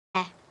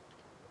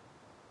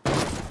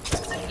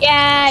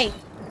Yay!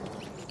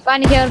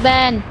 Finally killed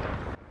Ben.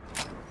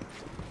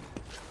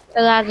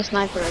 The largest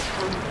sniper is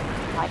kind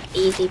of like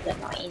easy, but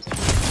not easy.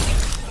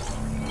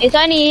 It's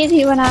only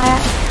easy when I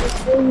actually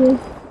see you.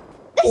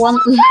 This is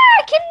not fair.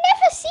 I can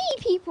never see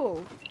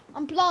people.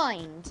 I'm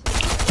blind.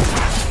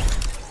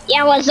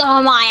 Yeah, well, so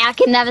am I. I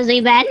can never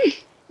see Ben.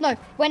 No,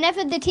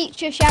 whenever the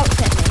teacher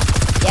shouts at me,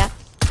 yeah,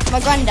 my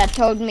granddad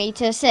told me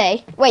to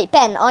say, wait,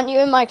 Ben, aren't you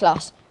in my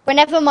class?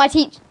 Whenever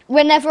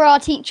our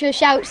teacher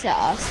shouts at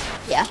us,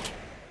 yeah,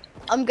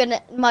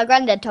 my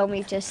granddad told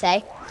me to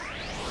say,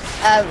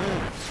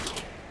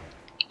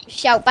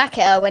 shout back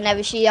at her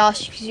whenever she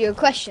asks you a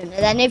question.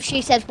 And then if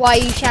she says, why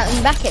are you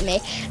shouting back at me?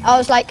 I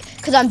was like,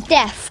 because I'm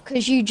deaf,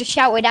 because you just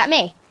shouted at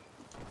me.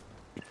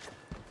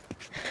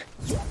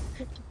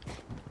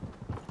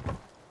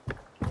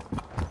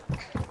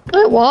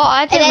 Wait, what?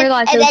 I didn't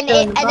realise. And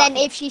then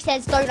if she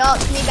says, don't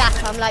answer me back,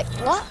 I'm like,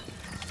 what?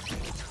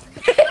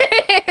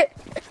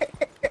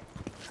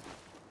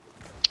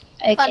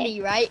 Okay.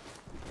 Funny, right?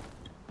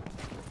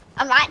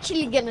 I'm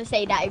actually gonna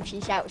say that if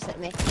she shouts at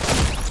me.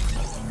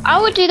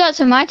 I would do that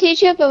to my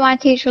teacher, but my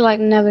teacher like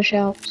never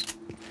shouts.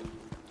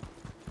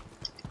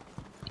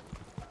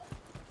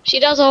 She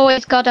does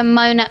always gotta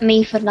moan at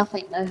me for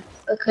nothing though,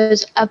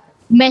 because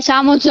Miss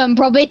Hamilton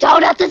probably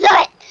told her to do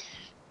it.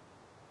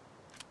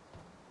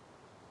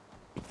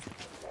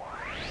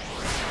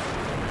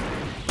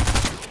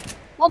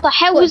 What the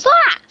hell was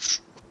that?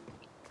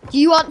 Do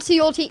you answer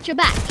your teacher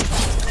back?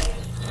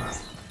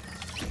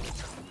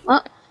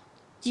 What?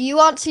 Do you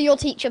answer your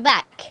teacher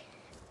back?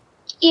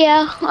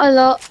 Yeah, a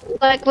lot.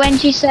 Like when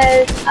she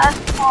says,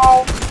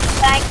 "Oh,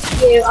 thank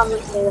you," I'm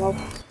like, "Well,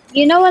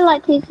 you know what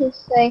like teachers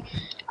say,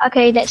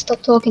 okay, let's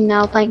stop talking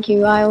now, thank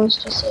you." I always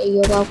just say,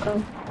 "You're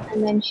welcome,"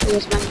 and then she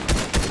was like,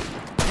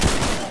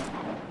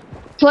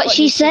 "What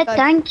she said,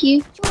 thank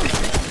you."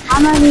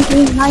 I'm only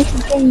being nice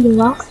and saying you're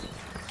welcome.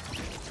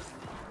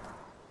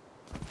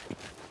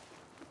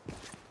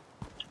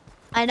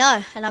 I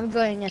know, and I'm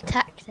going a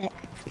tactic.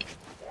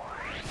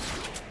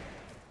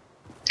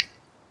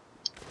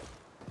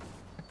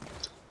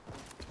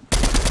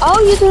 Oh,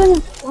 you're doing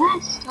a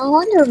quest. I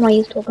wonder why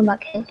you're talking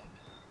about kids.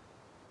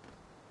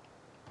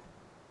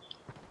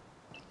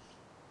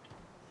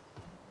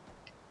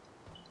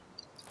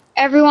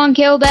 Everyone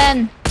kill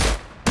Ben.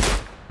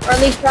 Or at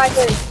least try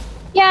to.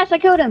 Yes, I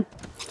killed him.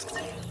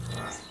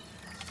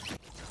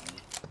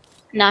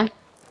 No.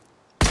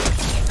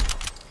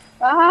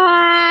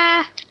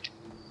 Ah!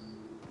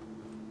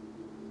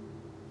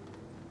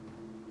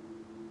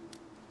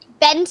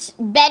 Ben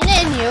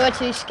and you are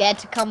too scared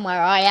to come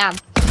where I am.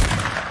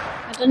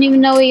 I don't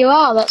even know where you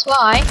are, that's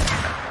why.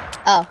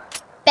 Oh,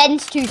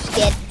 Ben's too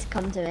scared to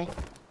come to me.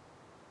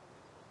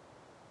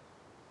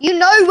 You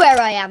know where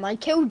I am, I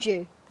killed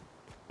you.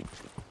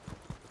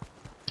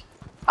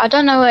 I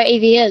don't know where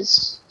Evie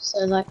is,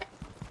 so like...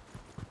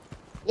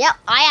 Yep,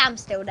 I am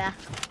still there.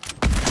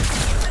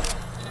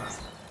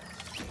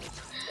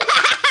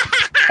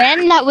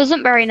 Ben, that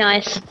wasn't very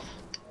nice.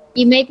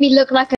 You made me look like a